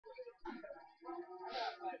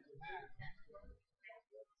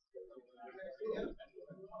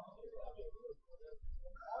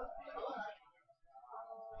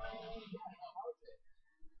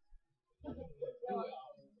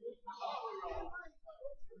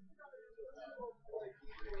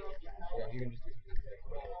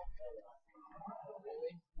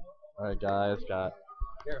Alright guys, got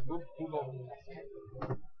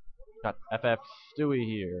FF Stewie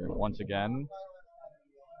here once again.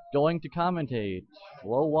 Going to commentate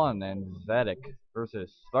LOE1 and Xatic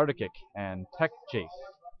versus Spartakick and Tech Chase.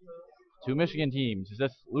 Two Michigan teams. Is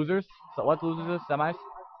this losers? So what losers is this? Semis?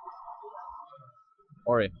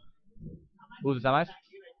 Ori. Losers semis?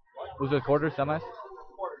 Losers quarters, semis?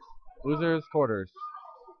 Losers quarters.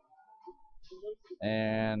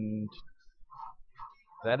 And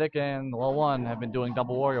Xatic and LOE1 have been doing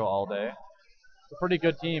double Wario all day. It's a pretty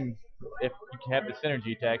good team if you have the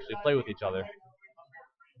synergy to actually play with each other.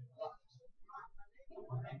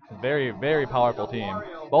 Very, very powerful team.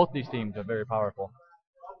 Both these teams are very powerful.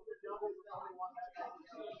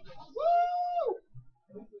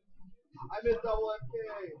 I missed double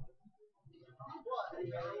MK.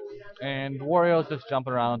 And Wario's just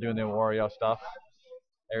jumping around doing the Wario stuff.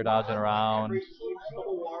 Air dodging around.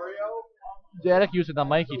 Xatic using the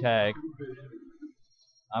Mikey tag.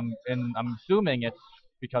 I'm assuming it's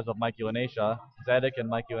because of Mikey Lanesha. Xatic and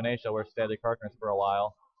Mikey Lanesha were static partners for a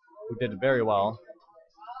while, who did very well.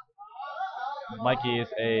 Mikey is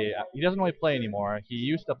he doesn't really play anymore. He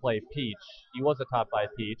used to play Peach. He was a top 5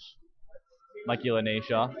 Peach. Mikey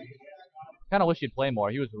Lanesha. Kind of wish he'd play more.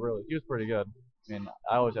 He was pretty good. I mean,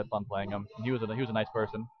 I always had fun playing him. He was a nice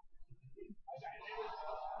person.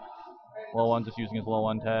 LOE1 just using his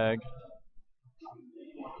LOE1 tag.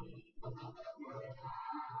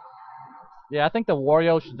 Yeah, I think the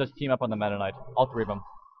Wario should just team up on the Meta Knight. All three of them.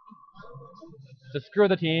 Just screw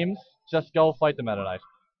the teams. Just go fight the Meta Knight.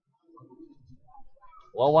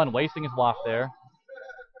 LOE1 wasting his waft there.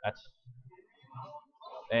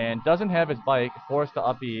 And doesn't have his bike. Forced to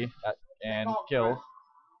up E and kills.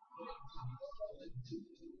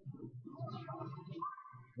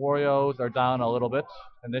 Warriors are down a little bit.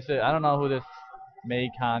 And this is, I don't know who this May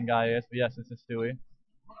Khan guy is, but yes, this is Stewie.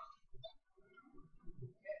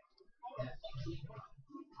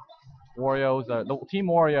 The Team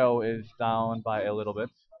Wario is down by a little bit.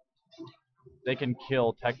 They can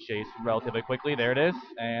kill Tech Chase relatively quickly. There it is,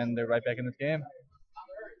 and they're right back in this game.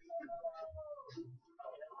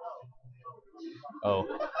 Oh.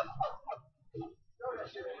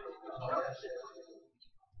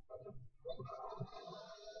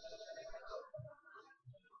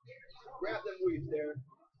 Grab them weaves there.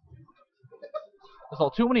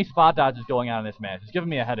 There's too many spot dodges going on in this match. It's giving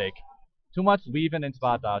me a headache. Too much weaving and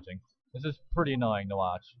spot dodging. This is pretty annoying to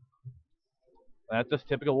watch. And that's just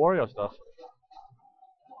typical Wario stuff.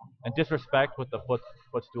 And disrespect with the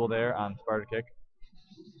footstool there on Spartakick.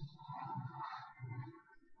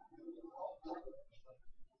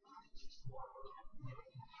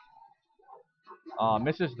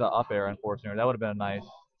 Misses the up air, unfortunately. That would have been a nice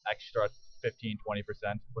extra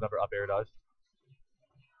 15-20%, whatever up air does.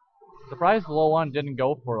 Surprised LOE1 didn't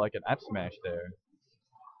go for like an F smash there.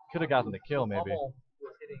 Could have gotten the kill maybe.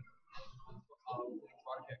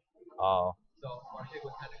 Oh.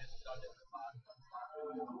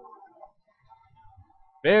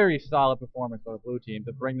 Very solid performance by the blue team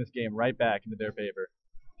to bring this game right back into their favor.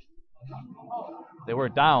 They were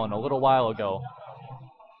down a little while ago,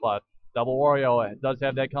 but Double Wario does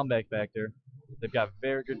have that comeback factor. They've got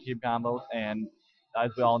very good team combos, and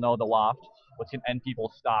as we all know, the Waft, which can end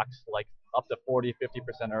people's stocks like up to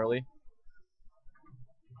 40-50% early.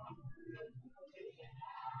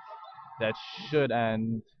 That should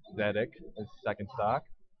end Xatic, his second stock.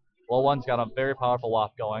 LOE1's got a very powerful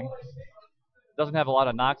Waft going. Doesn't have a lot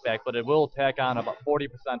of knockback, but it will tack on about 40%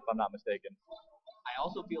 if I'm not mistaken. I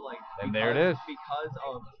also feel like there it is. Because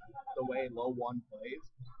of the way LOE1 plays,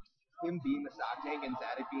 him being the stock tank and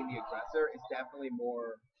Xatic being the aggressor is definitely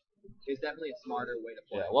a smarter way to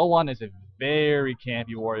play. Yeah, LOE1 is a very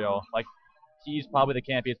campy Wario. Like, he's probably the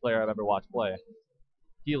campiest player I've ever watched play.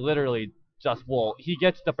 He literally he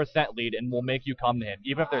gets the percent lead and will make you come to him,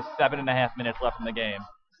 even if there's 7.5 minutes left in the game.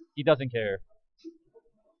 He doesn't care.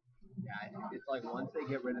 Yeah, it's like once they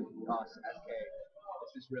get rid of SK,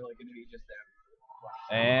 it's just really going to be just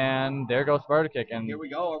them. And there goes Spartakick. And here we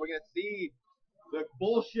go. Are we going to see the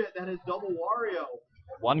bullshit that is Double Wario?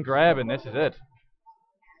 One grab and this is it.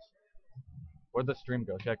 Where'd the stream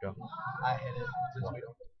go? Check go. I hit it since we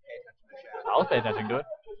don't pay attention to chat. I'll pay attention to it.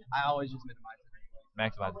 I always just minimize it anyway.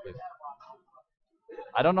 Maximize it, please.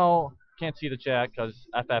 I don't know. Can't see the chat because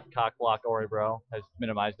FF Cockblock Ori Bro has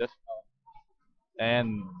minimized it.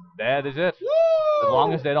 And that is it. Woo! As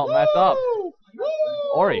long as they don't mess up. Woo!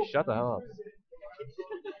 Ori, shut the hell up.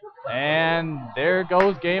 And there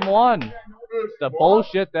goes game one. The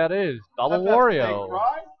bullshit that is. Double Wario.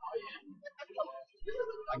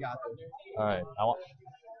 I got this. Alright,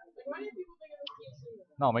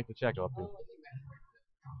 no, make the check go up here.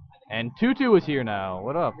 And Tutu is here now.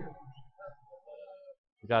 What up?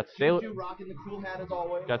 We got Tutu rocking the cool hat as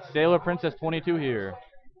always. Got Sailor Princess 22 here.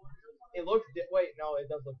 It looks wait, no, it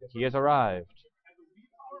does look different. He has arrived.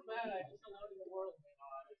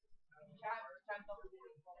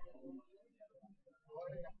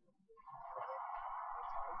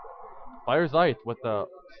 Fire Xatic with the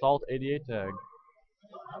Salt 88 tag.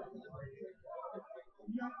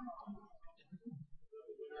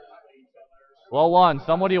 LOE1,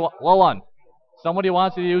 LOE1. Somebody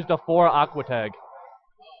wants to use the 4 Aqua tag.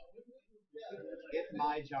 It's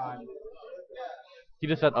my John. He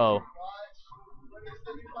just said, oh.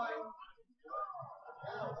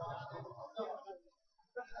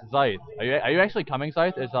 Xatic, are you actually coming,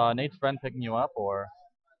 Xatic? Is Nate's friend picking you up, or?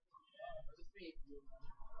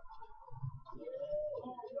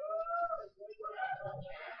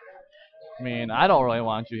 I mean, I don't really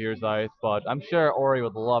want you here, Xatic, but I'm sure Ori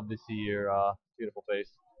would love to see your beautiful face.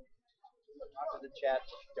 Talk to the chat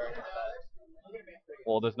during the set.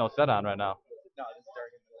 Well, there's no set on right now. No, this is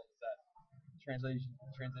during the set. Transition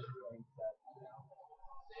during the set.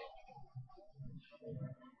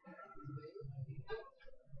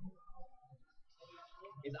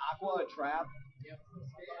 Is Aqua a trap?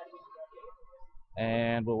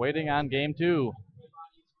 And we're waiting on game 2.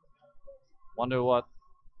 Wonder what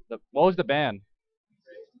was the ban?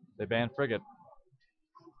 They banned Frigate.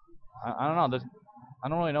 I don't know. I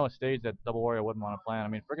don't really know a stage that Double Wario wouldn't want to play on. I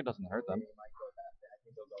mean, Frigate doesn't hurt them. I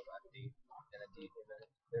think they'll go FD, and then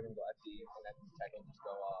they're gonna go FD, and then Tech can just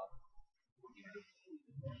go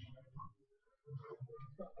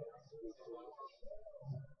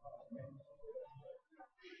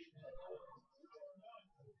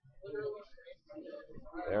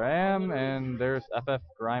There I am, and there's FF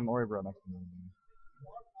Grime Oribro next to me.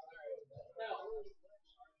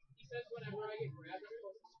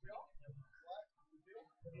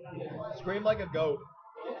 Scream like a goat.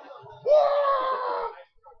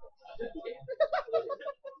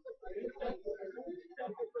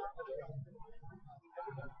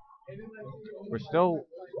 We're still.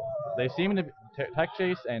 They seem to. Tech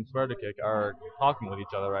Chase and Kick are talking with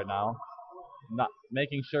each other right now, not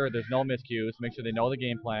making sure there's no miscues, make sure they know the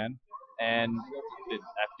game plan, and it's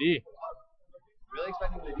FD. Really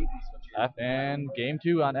expecting the DD switch here. And game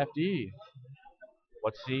 2 on FD.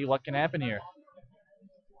 Let's see what can happen here.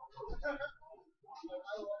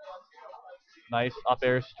 Nice up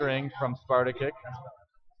air string from Kick.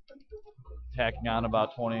 Tacking on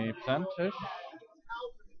about 20%-ish.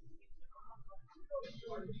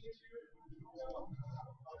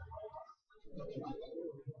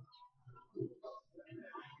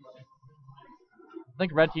 I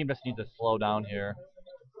think red team just needs to slow down here.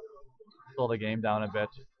 Slow the game down a bit.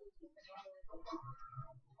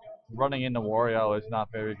 Running into Wario is not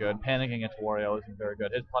very good. Panicking into Wario isn't very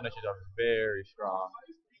good. His punishes are very strong.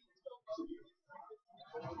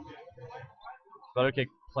 Kick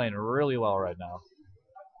playing really well right now.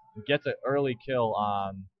 Gets an early kill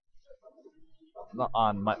on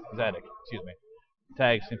Xatic. Excuse me.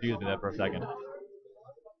 Tags confused me there for a second.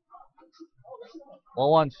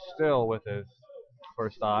 LOE1 still with his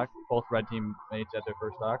first stock. Both red team mates at their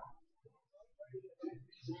first stock.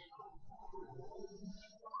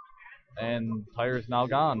 And Tire's now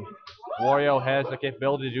gone. Wario has the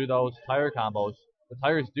capability to do those tire combos. The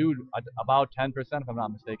tires do about 10% if I'm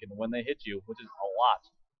not mistaken when they hit you, which is a lot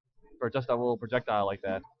for just a little projectile like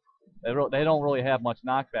that. They don't really have much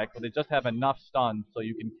knockback, but they just have enough stun so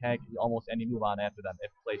you can tag almost any move on after them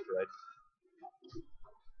if placed right.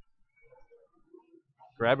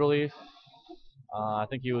 Grab release. I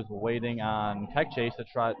think he was waiting on Tech Chase to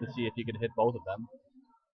try to see if he could hit both of them.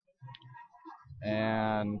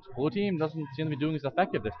 And blue team doesn't seem to be doing as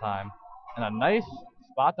effective this time. And a nice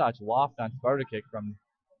spot dodge loft on Sparta Kick from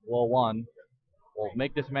LOE1 will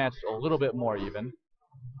make this match a little bit more even.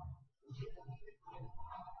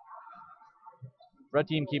 Red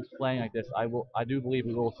team keeps playing like this. I do believe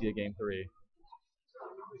we will see a game 3.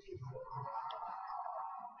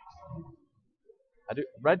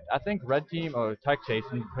 I think red team or Tech Chase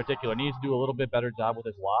in particular needs to do a little bit better job with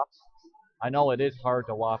his lofts. I know it is hard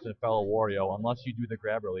to loft a fellow Wario unless you do the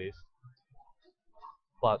grab release.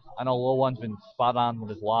 But I know LOE1's been spot on with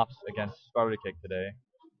his lofts against Sparta Kick today.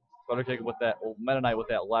 Sparta Kick with that Meta Knight with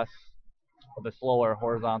the slower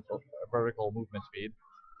horizontal vertical movement speed.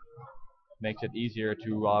 Makes it easier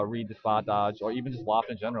to read the spot dodge or even just waft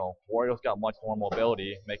in general. Wario's got much more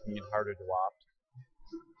mobility, making it harder to waft.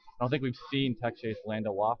 I don't think we've seen Tech Chase land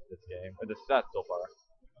a waft this game, or this set so far.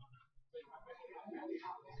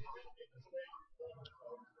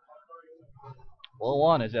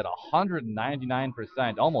 LOE1 is at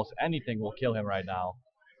 199%. Almost anything will kill him right now.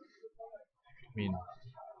 I mean,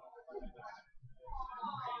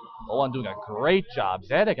 LOE1 doing a great job.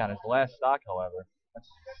 Xatic on his last stock, however.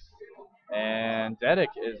 And Xatic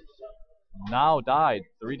is now died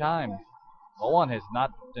 3 times. LOE1 has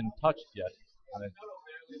not been touched yet.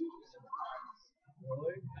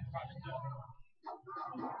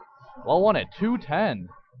 LOE1 at 210.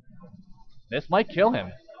 This might kill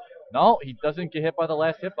him. No, he doesn't get hit by the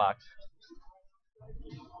last hitbox.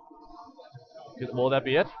 Will that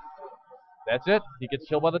be it? That's it. He gets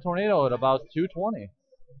killed by the tornado at about 220.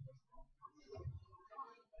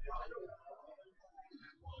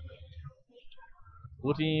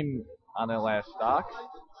 Blue team on their last stock.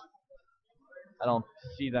 I don't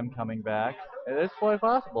see them coming back. It is quite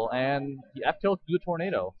possible. And he F-tilts through the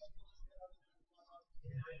tornado.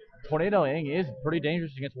 Tornadoing is pretty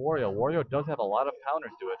dangerous against Wario. Wario does have a lot of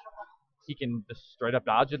counters to it. He can just straight up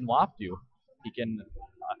dodge it and waft you. He can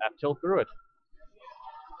F-tilt through it.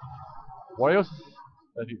 Wario's,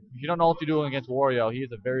 if you don't know what you're doing against Wario, he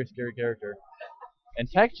is a very scary character. And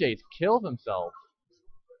Tech Chase kills himself.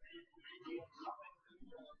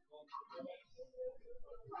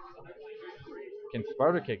 Can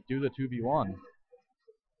Sparta Kick do the 2v1?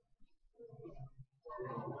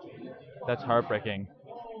 That's heartbreaking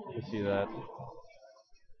to see that.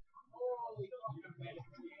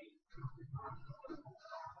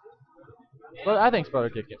 But I think Sparta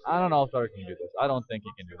Kick can. I don't know if Sparta can do this. I don't think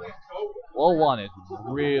he can do this. LOE1 is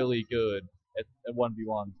really good at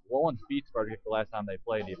 1v1. LOE1 beat Sparta Kick the last time they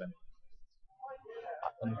played even.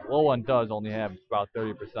 And LOE1 does only have about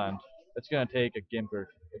 30%. It's going to take a gimp or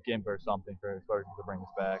something for Sparta Kick to bring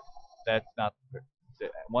us back. That's not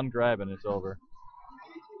one grab and it's over.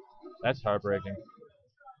 That's heartbreaking.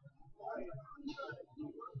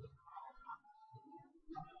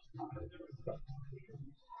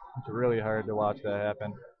 It's really hard to watch that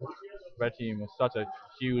happen. Red team with such a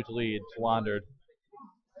huge lead squandered.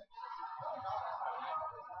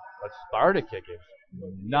 But Sparta Kick is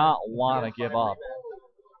not want to give up.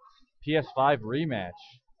 PS5 rematch.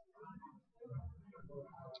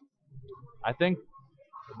 I think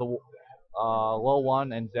the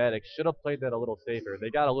LOE1 and Xatic should have played that a little safer. They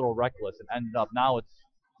got a little reckless and ended up now it's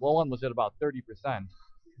LOE1 was at about 30%.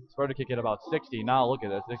 Sparta Kick at about 60. Now look at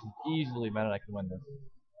this. They can easily Meta can win this.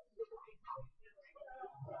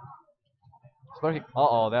 Sparta Kick.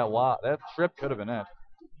 Uh-oh, that trip could have been it.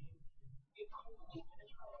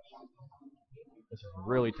 This is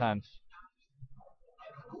really tense.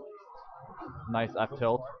 Nice F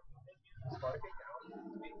tilt.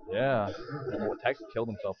 Yeah. Oh, Tex killed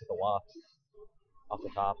himself with the waft off the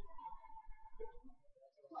top.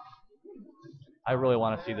 I really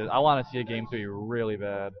want to see this. I want to see a game 3 really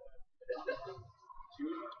bad.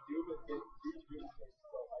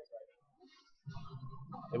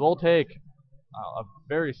 It will take a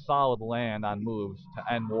very solid land on moves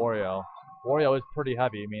to end Wario. Wario is pretty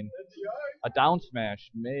heavy. I mean, a down smash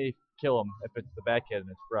may kill him if it's the back hit and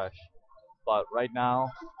it's fresh. But right now,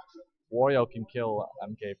 Wario can kill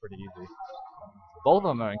MK pretty easy. Both of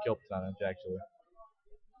them are in kill percentage, actually.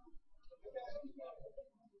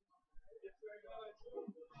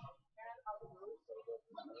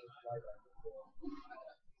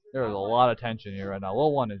 There is a lot of tension here right now.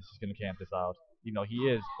 LOE1 is just going to camp this out. You know, he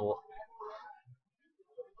is.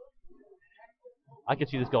 I could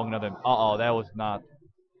see this going another. Uh-oh, that was not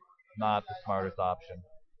the smartest option.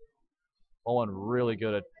 LOE1 really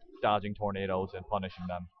good at dodging tornadoes and punishing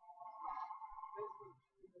them.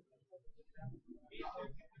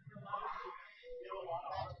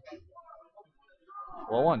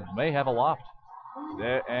 LOE1 may have a waft.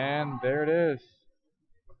 And there it is.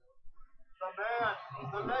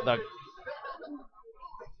 The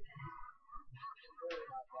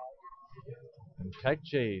Tech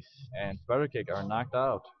Chase and Sparta Kick are knocked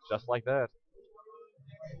out just like that.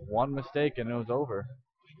 One mistake and it was over.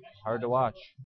 Hard to watch.